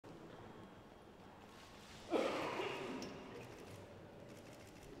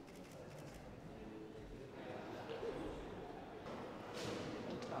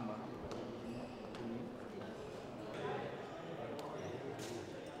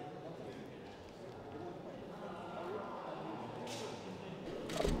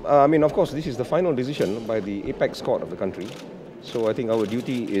I mean, of course, this is the final decision by the apex court of the country. So I think our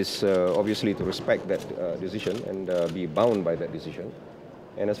duty is obviously to respect that decision and be bound by that decision.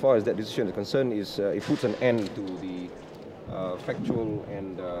 And as far as that decision is concerned, it puts an end to the factual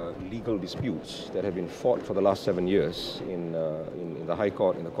and legal disputes that have been fought for the last 7 years in the High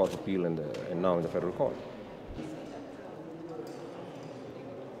Court, in the Court of Appeal, and now in the Federal Court.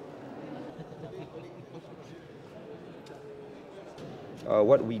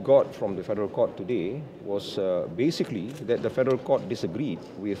 What we got from the Federal Court today was basically that the Federal Court disagreed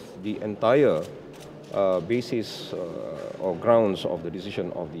with the entire basis or grounds of the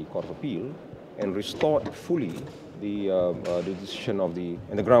decision of the Court of Appeal and restored fully the decision of the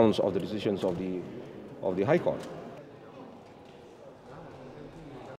grounds of the decisions of the High Court.